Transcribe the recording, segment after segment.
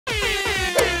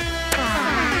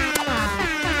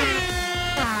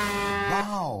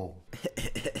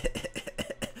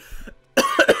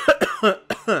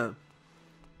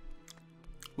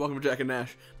Welcome to Jack and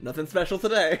Nash. Nothing special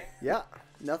today. Yeah,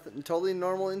 nothing. Totally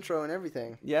normal intro and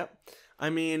everything. Yep. I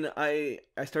mean, I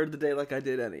started the day like I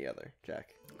did any other, Jack.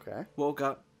 Okay. Woke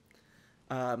up,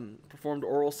 performed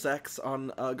oral sex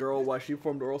on a girl while she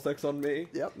performed oral sex on me.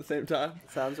 Yep. At the same time.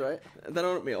 Sounds right. And then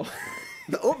oatmeal.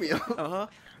 The oatmeal? Uh-huh.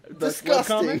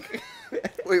 Disgusting. Webcomic.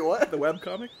 Wait, what? The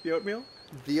webcomic? The oatmeal?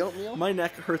 The oatmeal? My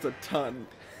neck hurts a ton.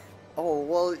 Oh,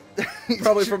 well...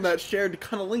 Probably from that shared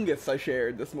cunnilingus I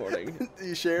shared this morning.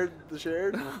 You shared the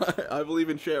shared? I believe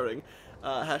in sharing.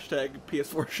 Hashtag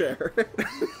PS4 share.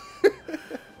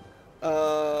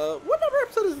 What number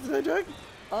episode is it today, Jack?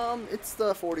 It's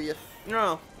the 40th.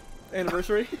 Oh,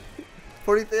 anniversary?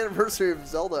 40th anniversary of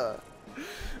Zelda.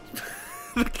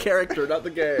 The character, not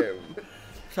the game.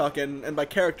 Talking, and by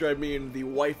character I mean the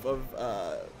wife of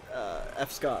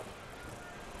F. Scott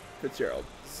Fitzgerald.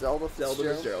 Zelda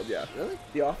Fitzgerald, yeah. Really?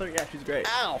 The author? Yeah, she's great.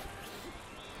 Ow!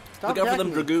 Stop Look out for them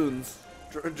me. dragoons.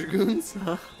 Dragoons?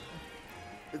 Huh?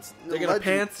 It's They're gonna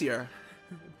pants your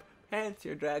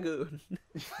dragoon.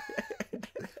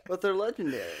 But they're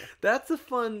legendary. That's a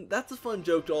fun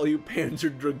joke to all you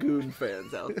Panzer Dragoon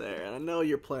fans out there, and I know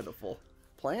you're plentiful.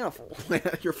 Plentiful.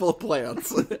 You're full of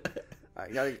plants. I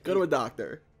gotta Go to a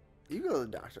doctor. You go to the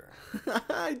doctor.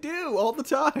 I do all the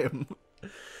time.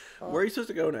 Where are you supposed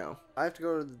to go now? I have to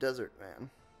go to the desert, man.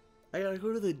 I gotta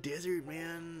go to the desert,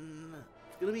 man.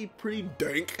 It's gonna be pretty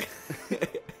dank.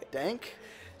 Dank?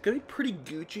 It's gonna be pretty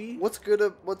Gucci. What's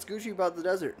Gucci about the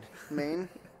desert, Maine?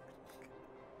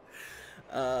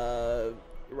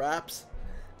 Wraps.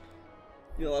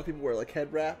 You know, a lot of people wear like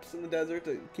head wraps in the desert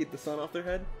to keep the sun off their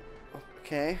head.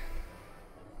 Okay.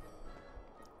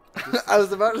 I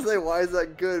was about to say, why is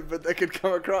that good, but that could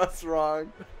come across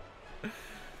wrong.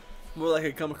 More like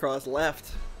it come across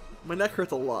left. My neck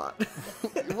hurts a lot.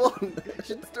 Well, you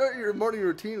should start your morning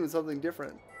routine with something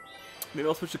different. Maybe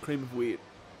I'll switch to cream of wheat.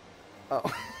 Oh.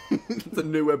 It's a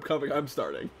new webcomic I'm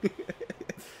starting.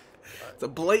 It's a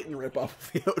blatant ripoff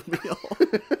of the oatmeal.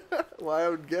 Well, I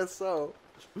would guess so.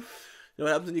 You know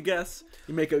what happens when you guess?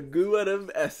 You make a goo out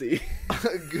of Essie.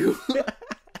 Goo.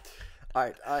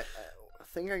 Alright, I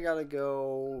think I gotta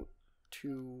go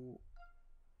to...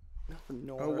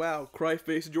 North. Oh wow,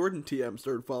 Cryface Jordan TM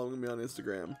started following me on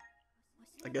Instagram.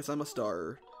 I guess I'm a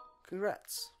star.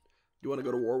 Congrats. You want to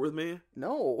go to war with me?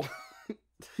 No.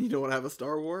 You don't want to have a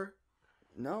Star War?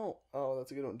 No. Oh,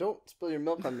 that's a good one. Don't spill your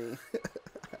milk on me.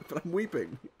 But I'm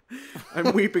weeping.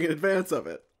 I'm weeping in advance of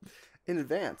it. In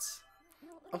advance?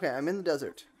 Okay, I'm in the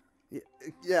desert.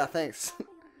 Yeah, thanks.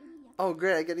 Oh,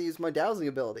 great, I get to use my dowsing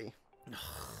ability.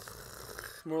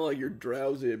 More like your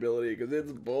drowsy ability, because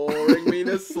it's boring me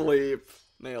to sleep.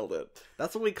 Nailed it.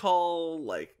 That's what we call,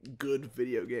 like, good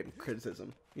video game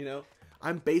criticism, you know?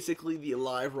 I'm basically the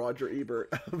alive Roger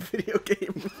Ebert of video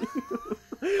game.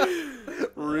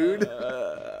 Rude.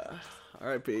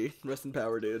 R.I.P. Rest in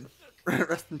power, dude.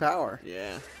 Rest in power.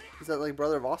 Yeah. Is that like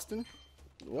brother of Austin?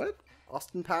 What?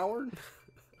 Austin Powered?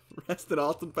 Rest in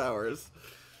Austin Powers.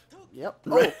 Yep.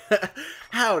 Oh.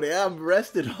 Howdy, I'm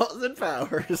Rested Austin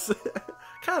Powers.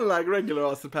 Kind of like regular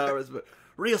Austin Powers, but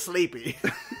real sleepy.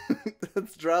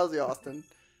 That's drowsy Austin.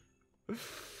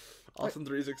 Austin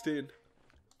 316.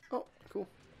 Oh, cool.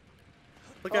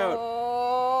 Look out.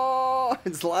 Oh,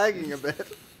 it's lagging a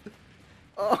bit.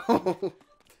 Oh.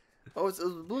 Oh, it's a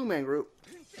Blue Man Group.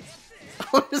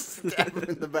 I just stabbed him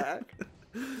in the back.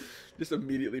 Just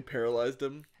immediately paralyzed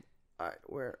him. Alright,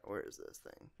 where is this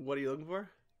thing? What are you looking for?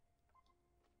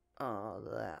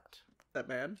 That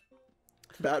man?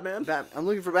 Batman? I'm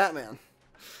looking for Batman.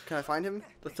 Can I find him?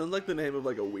 That sounds like the name of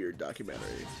like a weird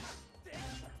documentary.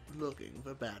 Looking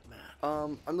for Batman.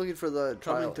 I'm looking for the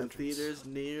trial Coming to entrance. theaters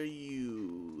near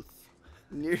youth.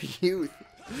 Near youth.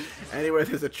 Anywhere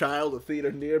there's a child of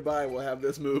theater nearby will have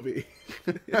this movie.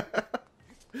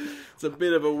 It's a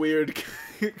bit of a weird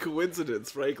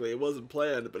coincidence, frankly. It wasn't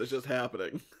planned, but it's just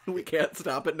happening. We can't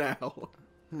stop it now.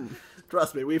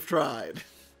 Trust me, we've tried.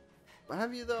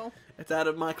 Have you, though? It's out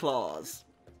of my claws.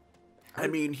 I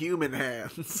mean human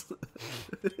hands.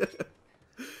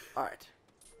 Alright.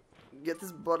 Get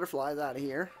this butterflies out of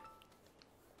here.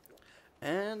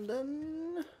 And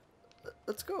then...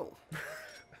 let's go.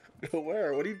 Go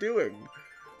where? What are you doing?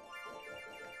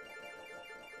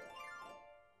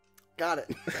 Got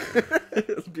it.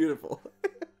 It's beautiful.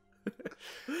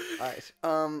 Alright.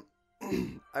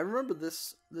 I remember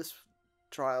this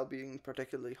trial being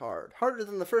particularly hard. Harder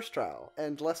than the first trial,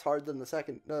 and less hard than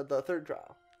the third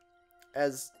trial.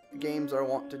 As games are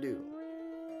wont to do.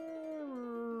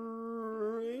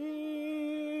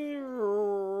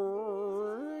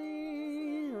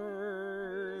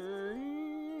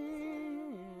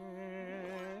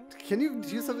 Can you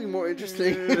do something more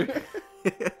interesting?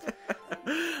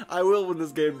 I will when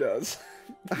this game does.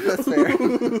 That's fair.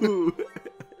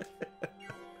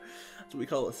 That's what we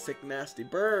call a sick, nasty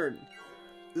burn.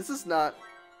 This is not...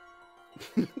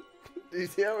 Do you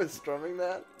see how I was strumming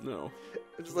that? No.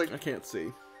 It's just like... I can't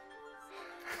see.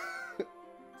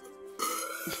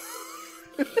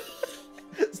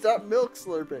 Stop milk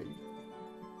slurping.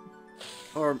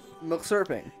 Or milk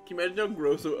slurping. Can you imagine how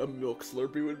gross a milk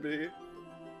slurpee would be?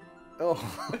 Oh,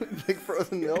 big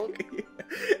frozen milk?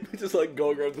 Just like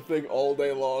going around the thing all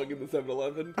day long in the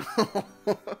 7-Eleven.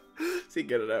 So you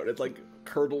get it out. It's like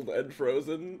curdled and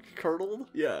frozen. Curdled?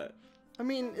 Yeah. I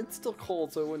mean, it's still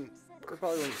cold, so it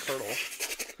probably wouldn't curdle.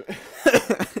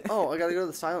 Oh, I gotta go to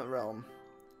the Silent Realm.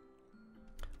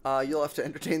 You'll have to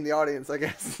entertain the audience, I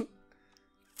guess.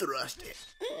 Thrust it.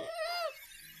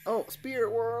 Oh,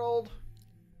 Spirit World.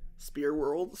 Spear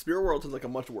World? Spear World's in like a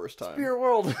much worse time. Spirit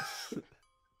World.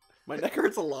 My neck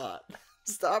hurts a lot.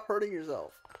 Stop hurting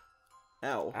yourself.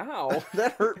 Ow. Ow,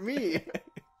 that hurt me.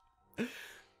 Hey,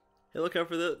 look out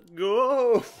for the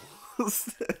ghost.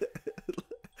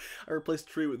 I replaced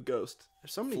tree with ghost.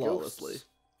 There's so many Flawlessly. ghosts.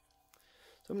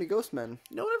 So many ghost men.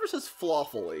 No one ever says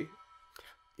flawfully.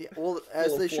 Yeah, well, as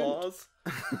Full they of should. flaws.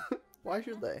 Why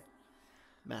should they?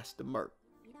 Master Merc.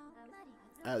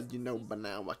 As you know by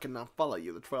now, I cannot follow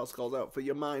you. The trial calls out for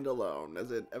your mind alone,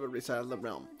 as in every side of the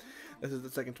realm. This is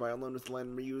the second trial known as the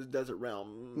Land Reused Desert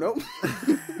Realm. Nope.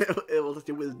 It will test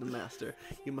your wisdom, Master.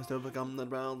 You must overcome the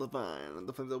trial divine, and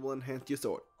the flame that will enhance your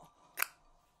sword.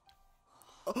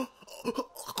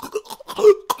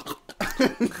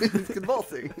 It's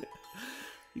convulsing.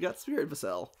 You got Spirit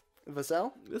Vassal.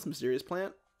 Vassal? This mysterious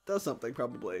plant does something,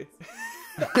 probably.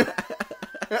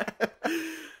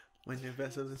 When your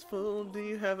vessel is full, do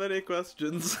you have any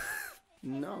questions?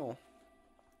 No.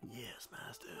 Yes,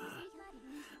 Master.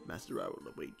 Master, I will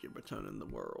await your return in the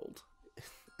world.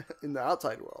 In the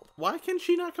outside world. Why can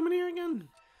she not come in here again?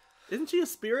 Isn't she a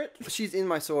spirit? She's in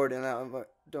my sword, and I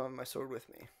don't have my sword with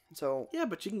me. So... Yeah,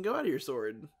 but she can go out of your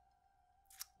sword.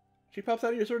 She pops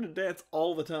out of your sword to dance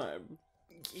all the time.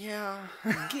 Yeah.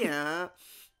 Yeah.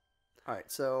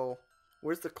 Alright, so...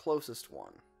 Where's the closest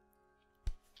one?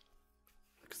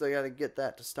 Because I gotta get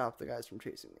that to stop the guys from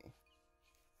chasing me.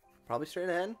 Probably straight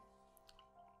ahead?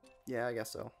 Yeah, I guess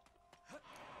so.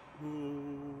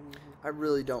 I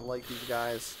really don't like these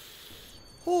guys.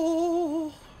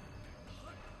 Oh.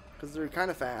 Because they're kind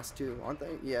of fast, too, aren't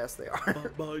they? Yes, they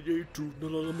are.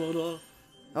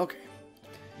 Okay.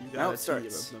 Now it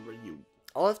starts. You.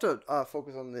 I'll have to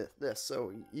focus on this.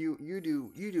 So you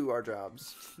do our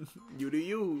jobs. You do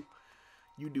you.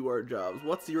 You do our jobs.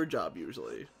 What's your job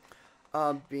usually?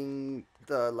 Being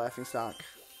the laughingstock.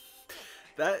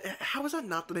 How is that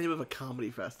not the name of a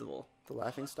comedy festival? The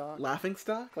laughingstock?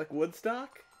 Laughingstock? Like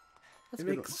Woodstock? That's It a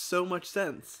good makes so much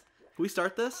sense. Can we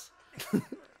start this?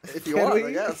 If you want,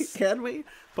 I guess. Can we?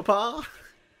 Papa?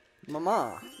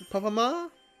 Mama. Papa Ma?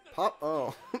 Pop.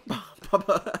 Oh.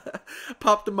 Papa.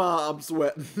 Pop the ma, I'm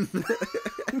sweating.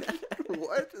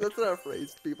 What? That's not a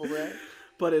phrase people say.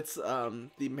 But it's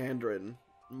the Mandarin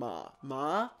ma.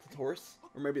 Ma? It's horse?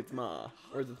 Or maybe it's ma.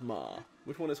 Or is it ma?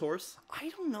 Which one is horse? I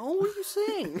don't know. What are you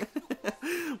saying?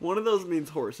 One of those means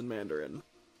horse in Mandarin.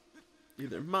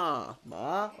 Either ma,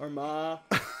 or ma.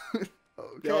 Okay.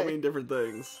 They all mean different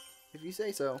things. If you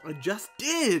say so. I just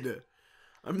did!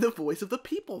 I'm the voice of the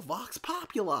people, Vox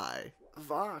Populi.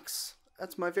 Vox.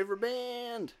 That's my favorite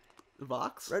band.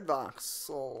 Vox? Red Vox.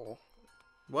 So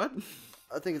What?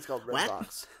 I think it's called Red What?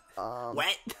 Vox.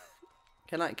 What?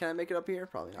 Can I make it up here?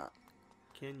 Probably not.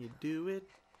 Can you do it?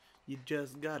 You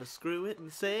just gotta screw it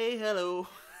and say hello.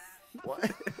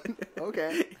 What?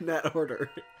 Okay. In that order.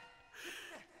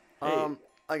 Hey,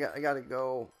 I gotta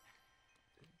go.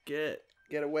 get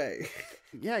away.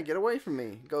 Yeah, get away from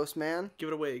me, ghost man. Give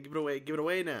it away, give it away, give it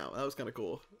away now. That was kind of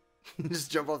cool.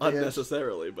 Just jump off the edge.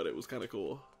 Unnecessarily, but it was kind of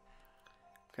cool.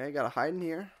 Okay, gotta hide in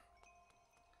here.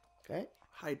 Okay.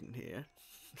 Hiding here.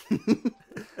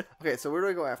 Okay, so where do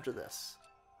I go after this?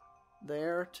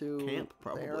 There to... Camp,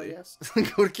 probably. There, I guess.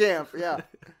 Go to camp, yeah.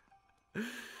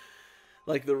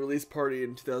 Like the release party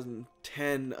in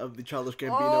 2010 of the Childish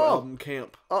Gambino Oh! album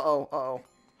Camp. Uh-oh, uh-oh.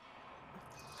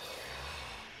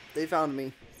 They found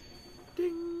me.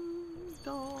 Ding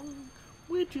dong.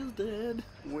 Witch is dead.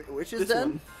 Which is This dead?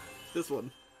 one. This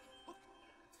one.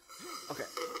 Okay.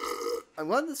 I'm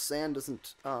glad the sand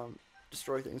doesn't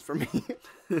destroy things for me.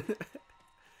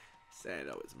 Sand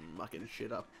always mucking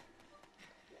shit up.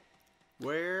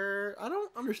 Where... I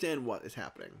don't understand what is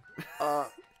happening.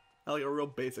 At like a real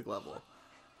basic level.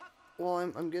 Well,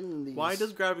 I'm getting these... Why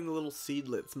does grabbing the little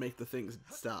seedlets make the things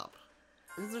stop?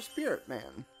 These are spirit,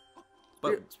 man.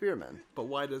 Spearmen. But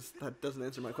why that doesn't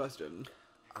answer my question?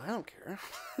 I don't care.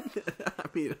 I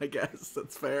mean, I guess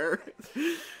that's fair.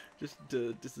 Just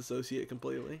to disassociate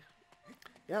completely.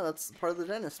 Yeah, that's part of the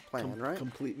dentist plan, right?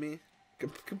 Complete me.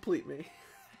 Complete me.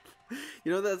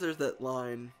 You know that there's that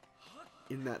line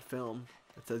in that film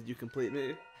that says, "You complete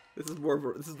me." This is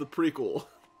the prequel,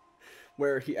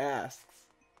 where he asks,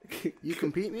 "You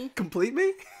compete me? Complete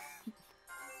me?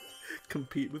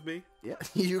 Compete with me? Yeah,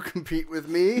 you compete with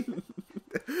me?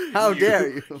 How dare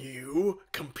you? You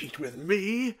compete with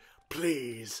me?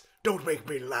 Please, don't make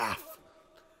me laugh."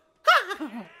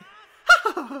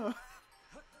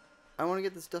 I want to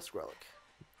get this Dusk Relic.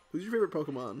 Who's your favorite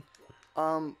Pokemon?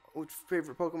 Which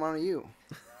favorite Pokemon are you?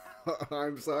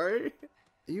 I'm sorry?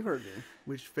 You heard me.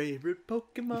 Which favorite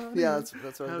Pokemon? Yeah,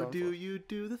 that's what I'm How going do for. you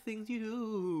do the things you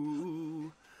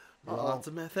do? Uh-oh. Lots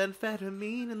of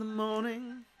methamphetamine in the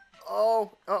morning.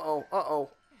 Uh-oh.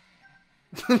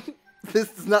 This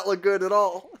does not look good at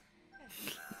all.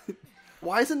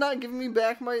 Why is it not giving me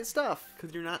back my stuff?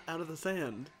 Because you're not out of the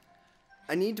sand.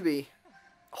 I need to be.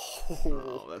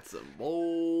 Oh, that's some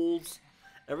moles.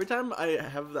 Every time I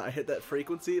hit that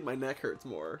frequency, my neck hurts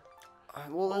more.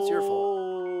 Well, that's your fault.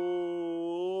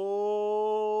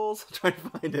 Moles. Try to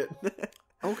find it.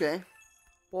 Okay.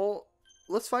 Well,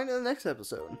 let's find it in the next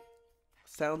episode.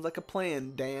 Sounds like a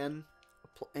plan, Dan.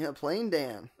 Plain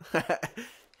Dan.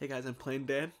 Hey guys, I'm Plain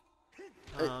Dan.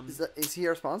 Is he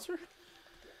our sponsor?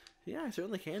 Yeah, I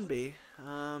certainly can be.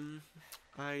 I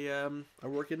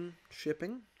work in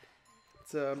shipping.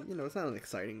 It's it's not an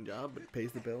exciting job, but it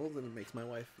pays the bills and it makes my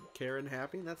wife care and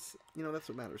happy. And that's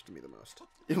what matters to me the most.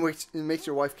 It makes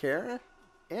your wife care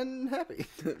and happy.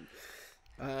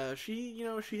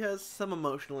 She has some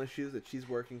emotional issues that she's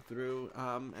working through.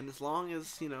 And as long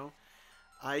as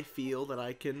I feel that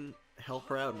I can help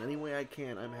her out in any way I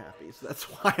can, I'm happy. So that's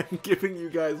why I'm giving you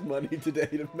guys money today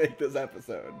to make this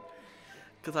episode.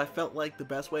 Because I felt like the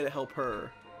best way to help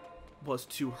her was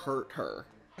to hurt her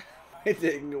by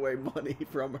taking away money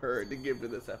from her to give to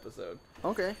this episode.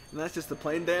 Okay. And that's just the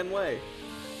Plain Dan way.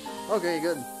 Okay,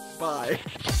 good. Bye.